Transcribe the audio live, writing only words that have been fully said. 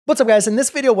What's up, guys? In this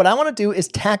video, what I want to do is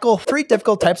tackle 3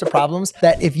 difficult types of problems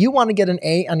that if you want to get an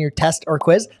A on your test or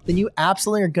quiz, then you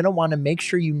absolutely are going to want to make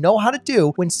sure you know how to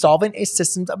do when solving a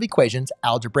system of equations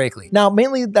algebraically. Now,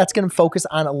 mainly that's going to focus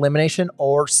on elimination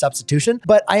or substitution,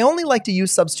 but I only like to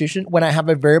use substitution when I have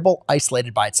a variable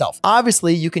isolated by itself.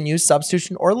 Obviously, you can use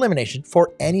substitution or elimination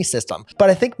for any system, but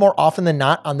I think more often than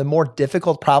not on the more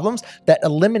difficult problems that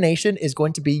elimination is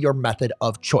going to be your method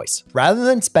of choice, rather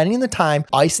than spending the time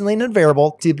isolating a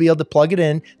variable to be able to plug it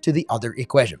in to the other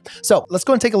equation. So let's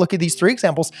go and take a look at these 3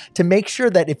 examples to make sure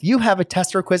that if you have a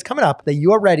test or quiz coming up, that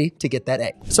you are ready to get that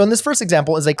A. So in this first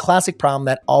example is a classic problem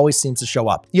that always seems to show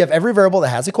up. You have every variable that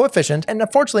has a coefficient, and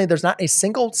unfortunately, there's not a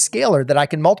single scalar that I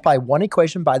can multiply one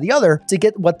equation by the other to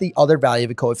get what the other value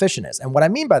of a coefficient is. And what I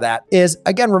mean by that is,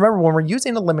 again, remember when we're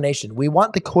using elimination, we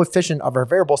want the coefficient of our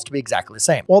variables to be exactly the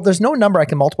same. Well, there's no number I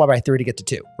can multiply by 3 to get to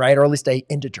 2, right? Or at least a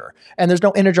integer. And there's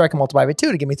no integer I can multiply by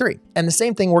 2 to give me 3. And the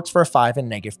same thing works for a 5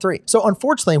 and -3. So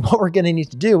unfortunately, what we're going to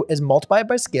need to do is multiply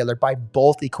by scalar by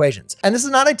both equations. And this is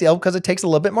not ideal because it takes a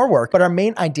little bit more work, but our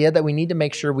main idea that we need to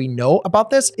make sure we know about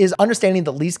this is understanding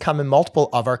the least common multiple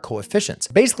of our coefficients.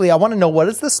 Basically, I want to know what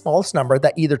is the smallest number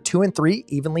that either 2 and 3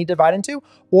 evenly divide into,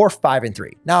 or 5 and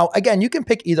 3. Now, again, you can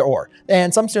pick either or.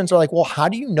 And some students are like, well, how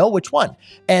do you know which one?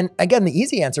 And again, the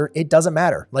easy answer, it doesn't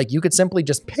matter. Like, you could simply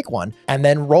just pick one and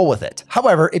then roll with it.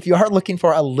 However, if you are looking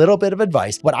for a little bit of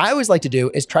advice, what I always like to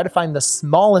do is try to find the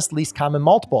smallest least common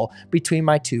multiple between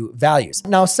my 2 values.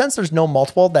 Now, since there's no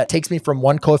multiple that takes me from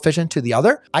one coefficient to the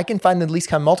other, I can find the least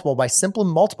common multiple by simply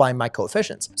multiplying my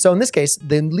coefficients. So in this case,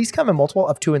 the least common multiple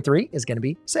of 2 and 3 is going to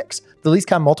be 6. The least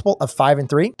common multiple of 5 and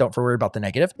 3, don't worry about the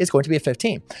negative, is going to be a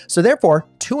 15. So therefore,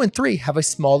 2 and 3 have a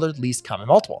smaller least common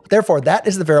multiple. Therefore, that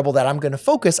is the variable that I'm going to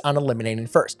focus on eliminating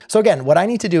first. So again, what I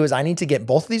need to do is I need to get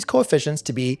both of these coefficients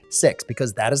to be 6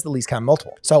 because that is the least common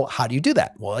multiple. So how do you do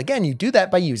that? Well, again, you do that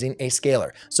by using a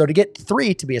scalar. So to get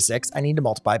 3 to be a 6, I need to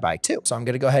multiply by 2. So I'm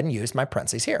going to go ahead and use my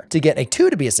parentheses here. To get a 2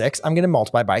 to be a 6, I'm going to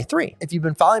multiply by 3. If you've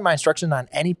been following my instruction on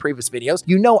any previous videos,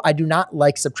 you know I do not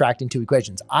like subtracting 2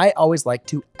 equations. I always like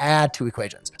to add 2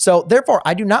 equations. So therefore,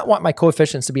 I do not want my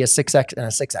coefficients to be a 6x and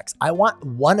a 6x. I want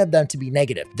one of them to be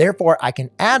negative. Therefore, I can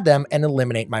add them and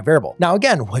eliminate my variable. Now,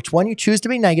 again, which one you choose to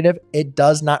be negative, it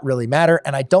does not really matter.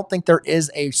 And I don't think there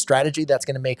is a strategy that's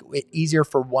going to make it easier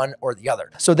for one or the other.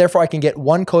 So therefore, I can get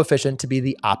one coefficient to be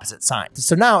the opposite sign.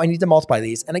 So now I need to multiply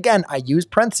these. And again, I use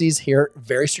parentheses here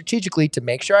very strategically to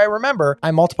make sure I remember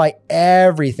I multiply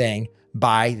everything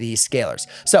by these scalars.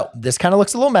 So this kind of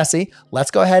looks a little messy.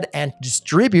 Let's go ahead and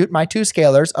distribute my 2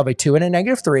 scalars of a 2 and a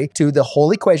 -3 to the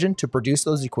whole equation to produce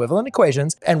those equivalent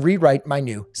equations and rewrite my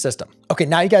new system. Okay,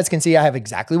 now you guys can see I have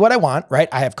exactly what I want, right?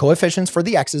 I have coefficients for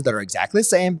the x's that are exactly the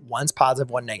same. One's positive,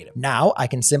 one negative. Now I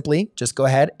can simply just go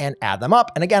ahead and add them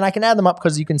up. And again, I can add them up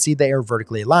because you can see they are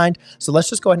vertically aligned. So let's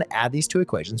just go ahead and add these 2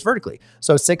 equations vertically.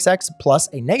 So 6x plus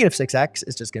a -6x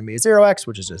is just going to be a 0x,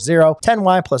 which is a 0.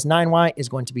 10y plus 9y is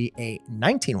going to be a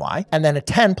 19y, and then a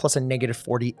 10 plus a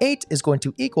 -48 is going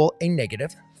to equal a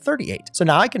 -38. So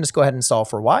now I can just go ahead and solve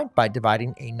for y by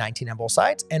dividing a 19 on both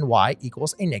sides, and y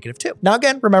equals a -2. Now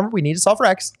again, remember, we need to solve for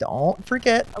x. Don't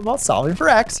forget about solving for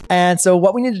x. And so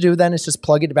what we need to do then is just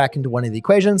plug it back into one of the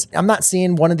equations. I'm not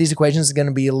seeing one of these equations is going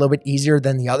to be a little bit easier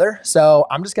than the other, so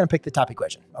I'm just going to pick the top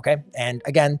equation, okay? And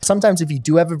again, sometimes if you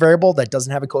do have a variable that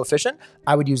doesn't have a coefficient,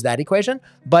 I would use that equation.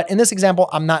 But in this example,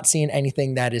 I'm not seeing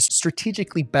anything that is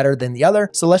strategically better than the other,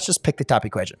 so let's just pick the top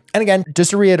equation. And again, just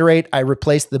to reiterate, I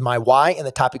replaced my y in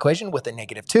the top equation with a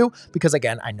 -2 because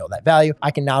again, I know that value.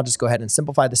 I can now just go ahead and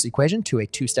simplify this equation to a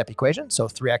 2-step equation. So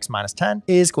 3x minus 10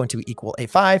 is going to equal a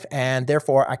 5, and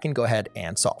therefore I can go ahead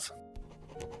and solve.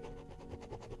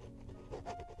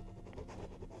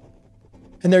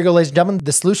 And there you go, ladies and gentlemen.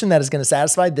 The solution that is going to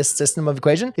satisfy this system of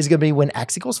equation is going to be when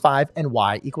x equals 5 and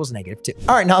y equals -2.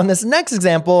 All right, now in this next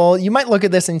example, you might look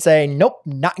at this and say, nope,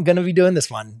 not going to be doing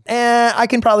this one. And I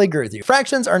can probably agree with you.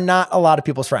 Fractions are not a lot of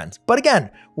people's friends. But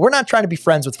again, we're not trying to be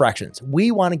friends with fractions.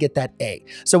 We want to get that A.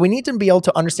 So we need to be able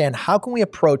to understand how can we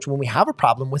approach when we have a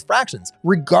problem with fractions,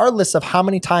 regardless of how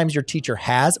many times your teacher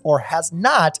has or has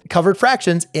not covered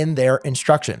fractions in their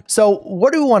instruction. So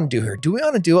what do we want to do here? Do we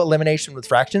want to do elimination with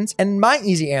fractions? And my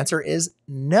easy answer is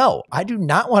no, I do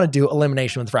not want to do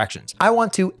elimination with fractions. I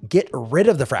want to get rid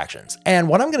of the fractions. And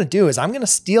what I'm going to do is I'm going to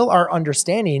steal our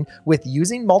understanding with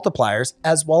using multipliers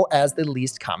as well as the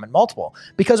least common multiple.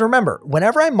 Because remember,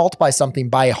 whenever I multiply something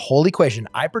by a whole equation,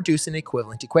 I produce an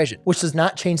equivalent equation, which does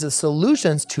not change the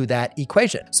solutions to that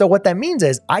equation. So what that means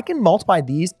is I can multiply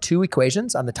these 2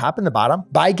 equations on the top and the bottom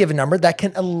by a given number that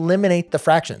can eliminate the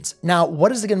fractions. Now,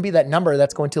 what is it going to be that number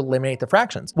that's going to eliminate the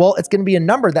fractions? Well, it's going to be a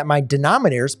number that my denominator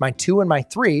denominators, my 2 and my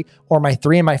 3, or my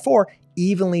 3 and my 4,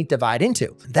 evenly divide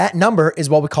into. That number is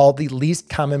what we call the least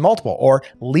common multiple or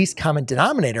least common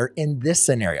denominator in this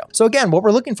scenario. So again, what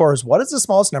we're looking for is what is the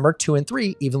smallest number 2 and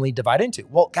 3 evenly divide into?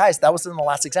 Well, guys, that was in the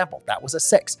last example. That was a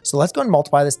 6. So let's go and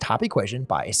multiply this top equation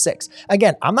by a 6.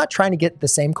 Again, I'm not trying to get the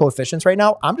same coefficients right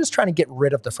now. I'm just trying to get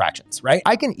rid of the fractions, right?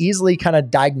 I can easily kind of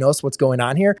diagnose what's going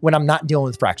on here when I'm not dealing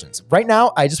with fractions. Right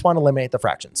now, I just want to eliminate the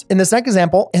fractions. In this next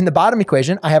example, in the bottom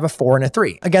equation, I have a 4 and a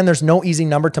 3. Again, there's no easy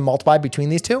number to multiply between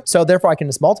these two. So therefore, I can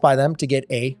just multiply them to get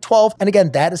a 12. And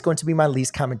again, that is going to be my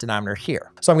least common denominator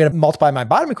here. So I'm going to multiply my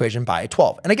bottom equation by a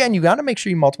 12. And again, you got to make sure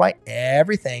you multiply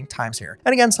everything times here.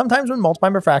 And again, sometimes when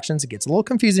multiplying by fractions, it gets a little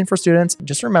confusing for students.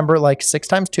 Just remember, like 6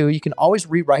 times 2, you can always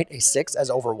rewrite a 6 as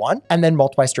over 1 and then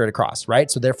multiply straight across, right?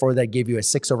 So therefore, that gave you a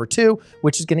 6 over 2,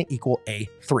 which is going to equal a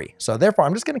 3. So therefore,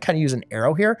 I'm just going to kind of use an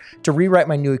arrow here to rewrite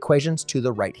my new equations to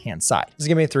the right-hand side. This is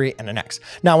going to be a 3 and an x.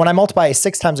 Now, when I multiply a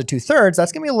 6 times a 2/3,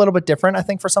 that's going to be a little bit different, I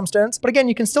think, for some students. But again,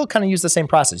 you can still kind of use the same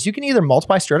process. You can either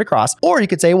multiply straight across, or you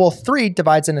could say, well, 3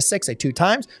 divides into 6 a 2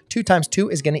 times. 2 times 2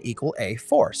 is going to equal a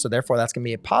 4. So therefore, that's going to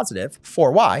be a positive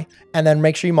 4y. And then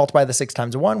make sure you multiply the 6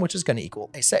 times a 1, which is going to equal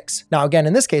a 6. Now, again,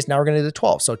 in this case, now we're going to do the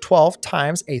 12. So 12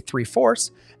 times a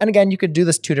 3/4. And again, you could do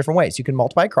this 2 different ways. You can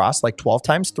multiply across, like 12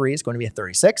 times 3 is going to be a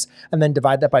 36, and then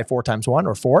divide that by 4 times 1,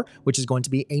 or 4, which is going to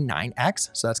be a 9x.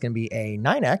 So that's going to be a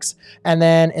 9x. And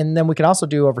then we can also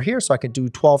do over here, so I could do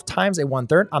 12 times a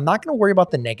 1/3. I'm not going to worry about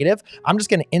the negative. I'm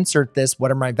just going to insert this,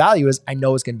 whatever my value is, I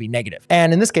know is going to be negative.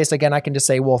 And in this case, again, I can just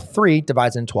say, well, 3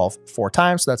 divides into 12 4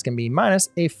 times. So that's going to be minus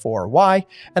a 4y.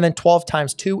 And then 12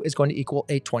 times 2 is going to equal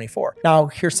a 24. Now,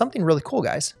 here's something really cool,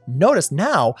 guys. Notice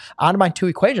now, out of my two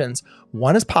equations,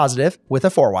 one is positive with a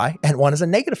 4y and one is a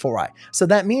negative 4y. So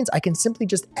that means I can simply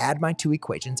just add my two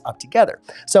equations up together.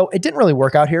 So it didn't really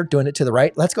work out here doing it to the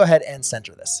right. Let's go ahead and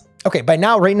center this. Okay, by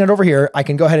now writing it over here, I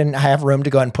can go ahead and have room to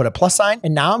go ahead and put a plus sign.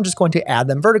 And now I'm just going to add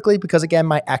them vertically because again,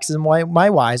 my x's and my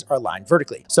y's are aligned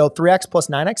vertically. So 3x plus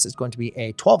 9x is going to be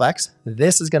a 12x.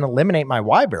 This is going to eliminate my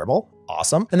y variable.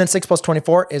 Awesome. And then 6 plus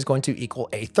 24 is going to equal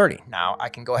a 30. Now I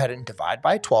can go ahead and divide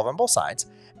by 12 on both sides,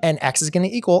 and x is going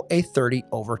to equal a 30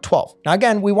 over 12. Now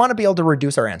again, we want to be able to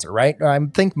reduce our answer, right? I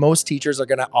think most teachers are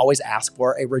going to always ask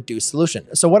for a reduced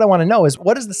solution. So what I want to know is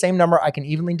what is the same number I can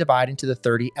evenly divide into the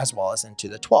 30 as well as into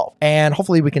the 12? And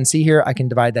hopefully we can see here, I can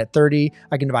divide that 30,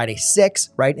 I can divide a 6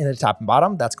 right in the top and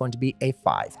bottom. That's going to be a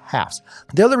 5/2.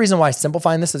 The other reason why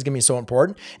simplifying this is going to be so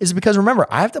important is because remember,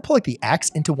 I have to plug the x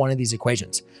into one of these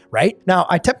equations, right? Now,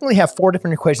 I technically have 4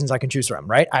 different equations I can choose from,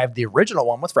 right? I have the original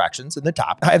one with fractions in the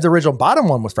top. I have the original bottom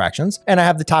one with fractions, and I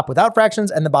have the top without fractions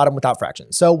and the bottom without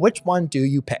fractions. So which one do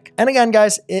you pick? And again,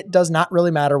 guys, it does not really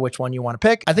matter which one you want to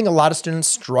pick. I think a lot of students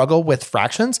struggle with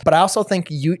fractions, but I also think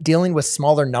you dealing with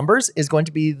smaller numbers is going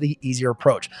to be the easier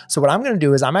approach. So what I'm going to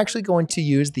do is I'm actually going to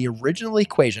use the original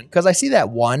equation because I see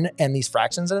that 1 and these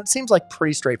fractions, and it seems like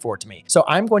pretty straightforward to me. So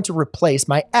I'm going to replace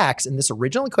my x in this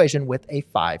original equation with a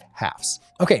 5/2.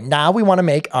 Okay, now we want to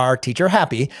make our teacher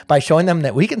happy by showing them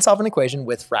that we can solve an equation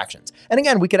with fractions. And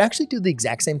again, we could actually do the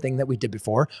exact same thing that we did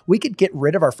before. We could get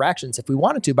rid of our fractions if we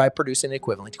wanted to by producing an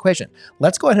equivalent equation.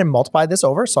 Let's go ahead and multiply this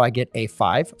over. So I get a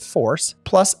 5/4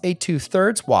 plus a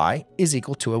 2/3 y is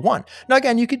equal to a 1. Now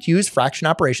again, you could use fraction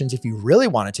operations if you really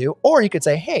wanted to, or you could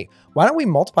say, hey, why don't we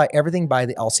multiply everything by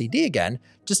the LCD again,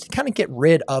 just to kind of get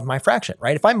rid of my fraction,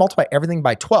 right? If I multiply everything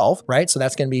by 12, right? So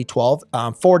that's going to be 12.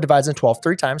 4 divides into 12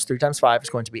 3 times. 3 times 5 is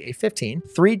going to be a 15.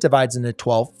 3 divides into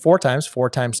 12 4 times. 4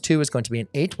 times 2 is going to be an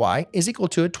 8y is equal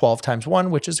to a 12 times 1,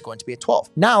 which is going to be a 12.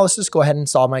 Now let's just go ahead and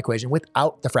solve my equation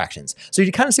without the fractions. So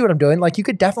you kind of see what I'm doing. Like you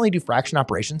could definitely do fraction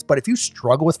operations, but if you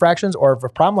struggle with fractions or if a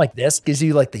problem like this gives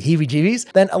you like the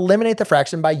heebie-jeebies, then eliminate the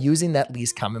fraction by using that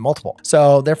least common multiple.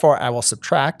 So therefore I will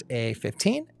subtract a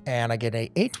 15 and I get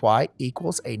a 8y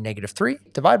equals a -3.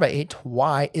 Divide by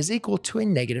 8y is equal to a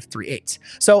 -3/8.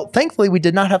 So thankfully, we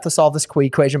did not have to solve this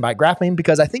equation by graphing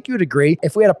because I think you would agree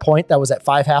if we had a point that was at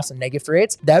 5/2 and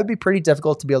 -3/8, that would be pretty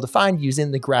difficult to be able to find using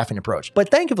the graphing approach.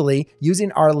 But thankfully,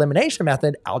 using our elimination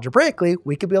method algebraically,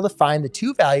 we could be able to find the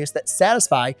two values that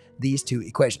satisfy these two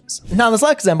equations. Now, this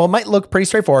last example might look pretty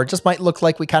straightforward, just might look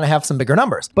like we kind of have some bigger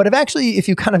numbers. But if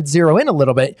you kind of zero in a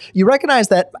little bit, you recognize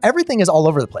that everything is all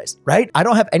over the place, right? I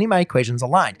don't have any of my equations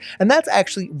aligned. And that's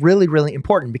actually really, really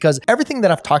important because everything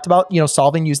that I've talked about,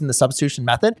 solving using the substitution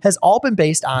method has all been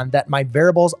based on that my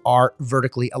variables are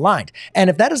vertically aligned. And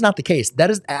if that is not the case, that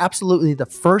is absolutely the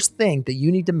first thing that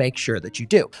you need to make sure that you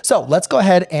do. So let's go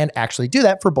ahead and actually do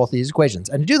that for both of these equations.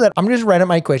 And to do that, I'm going to just write out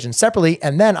my equations separately,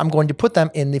 and then I'm going to put them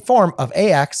in the form of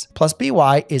ax plus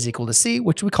by is equal to c,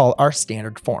 which we call our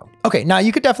standard form. Okay, now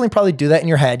you could definitely probably do that in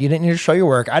your head. You didn't need to show your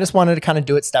work. I just wanted to kind of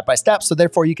do it step by step. So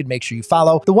therefore you could make sure you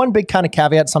follow. The one big kind of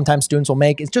caveat sometimes students will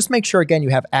make is just make sure, again, you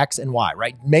have x and y,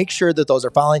 right? Make sure that those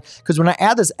are following, because when I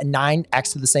add this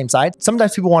 9x to the same side,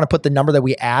 sometimes people want to put the number that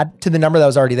we add to the number that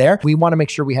was already there. We want to make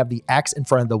sure we have the x in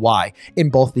front of the y in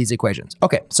both of these equations.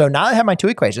 Okay, so now I have my two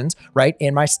equations, right,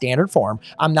 in my standard form.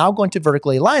 I'm now going to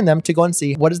vertically align them to go and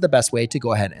see what is the best way to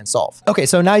go ahead and solve. Okay,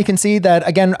 so now you can see that,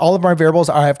 again, all of our variables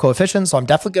have coefficients, so I'm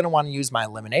definitely going to want to use my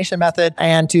elimination method.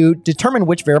 And to determine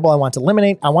which variable I want to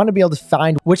eliminate, I want to be able to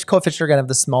find which coefficients are going to have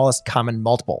the smallest common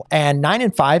multiple. And 9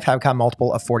 and 5 have a common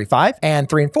multiple of 45, and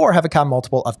 3 and 4 have a common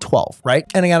multiple of 12, right?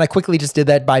 And again, I quickly just did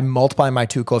that by multiplying my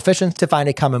two coefficients to find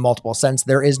a common multiple, since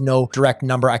there is no direct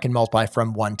number I can multiply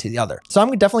from one to the other. So I'm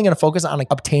definitely going to focus on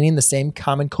obtaining the same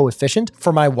common coefficient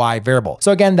for my y variable.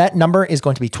 So again, that number is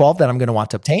going to be 12 that I'm going to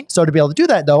want to obtain. So to be able to do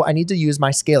that though, I need to use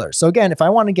my scalars. So again, if I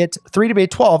want to get 3 to be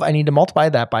 12, I need to multiply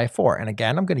that by 4. And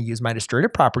again, I'm going to use my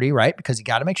distributive property, right? Because you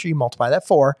got to make sure you multiply that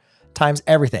 4 times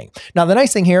everything. Now, the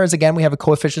nice thing here is, again, we have a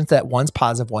coefficient that one's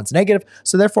positive, one's negative.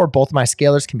 So therefore, both of my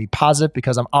scalars can be positive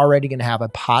because I'm already going to have a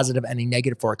positive and a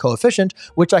negative for a coefficient,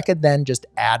 which I could then just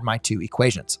add my two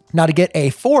equations. Now, to get a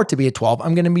 4 to be a 12,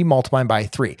 I'm going to be multiplying by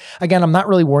 3. Again, I'm not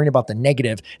really worrying about the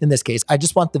negative in this case. I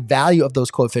just want the value of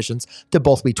those coefficients to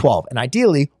both be 12, and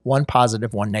ideally, one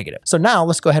positive, one negative. So now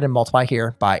let's go ahead and multiply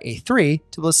here by a 3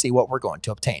 to let's see what we're going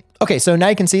to obtain. Okay, so now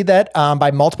you can see that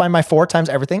by multiplying my 4 times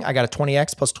everything, I got a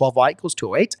 20x plus 12y equals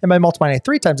 208. And by multiplying a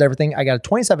 3 times everything, I got a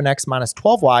 27x minus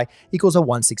 12y equals a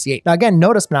 168. Now again,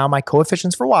 notice now my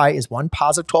coefficients for y is 1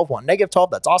 positive 12, 1 negative 12.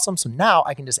 That's awesome. So now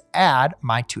I can just add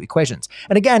my two equations.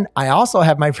 And again, I also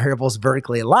have my variables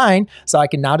vertically aligned, so I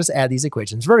can now just add these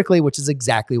equations vertically, which is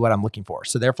exactly what I'm looking for.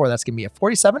 So therefore, that's going to be a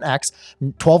 47x,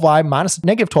 12y minus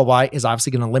negative 12y is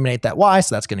obviously going to eliminate that y,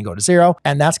 so that's going to go to 0.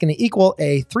 And that's going to equal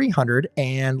a 300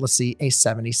 and let's see, a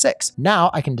 76.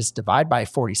 Now I can just divide by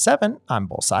 47 on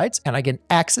both sides, and I get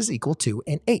x is equal to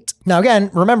an 8. Now again,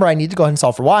 remember I need to go ahead and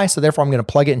solve for y, so therefore I'm going to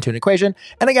plug it into an equation.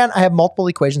 And again, I have multiple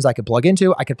equations I could plug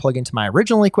into. I could plug into my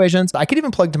original equations. I could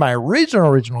even plug into my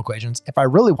original equations if I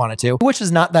really wanted to, which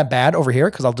is not that bad over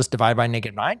here because I'll just divide by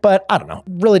 -9. But I don't know,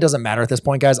 it really doesn't matter at this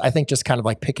point, guys. I think just kind of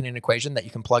like picking an equation that you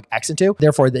can plug x into,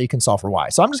 therefore that you can solve for y.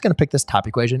 So I'm just going to pick this top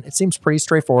equation. It seems pretty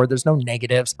straightforward. There's no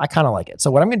negatives. I kind of like it.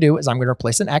 So what I'm going to do is I'm going to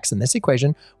replace an x in this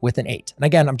equation with an 8. And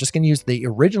again, I'm just going to use the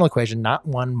original equation, not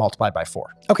 1 multiplied by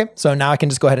 4. Okay, so now I can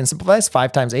just go ahead and simplify this.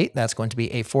 5 times 8, that's going to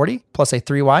be a 40 plus a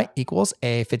 3y equals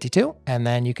a 52. And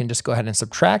then you can just go ahead and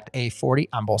subtract a 40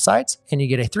 on both sides. And you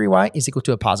get a 3y is equal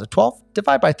to a positive 12.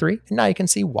 Divide by 3. And now you can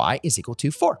see y is equal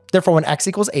to 4. Therefore, when x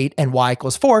equals 8 and y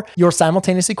equals 4, your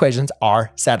simultaneous equations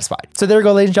are satisfied. So there you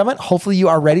go, ladies and gentlemen. Hopefully you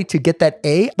are ready to get that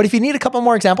A. But if you need a couple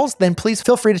more examples, then please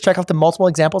feel free to check out the multiple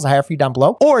examples I have for you down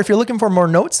below. Or if you're looking for more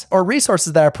notes or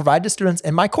resources that I provide to students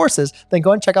in my courses, then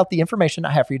go and check out the information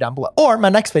I have for you down below. Or my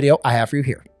next video I have for you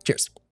here. Cheers.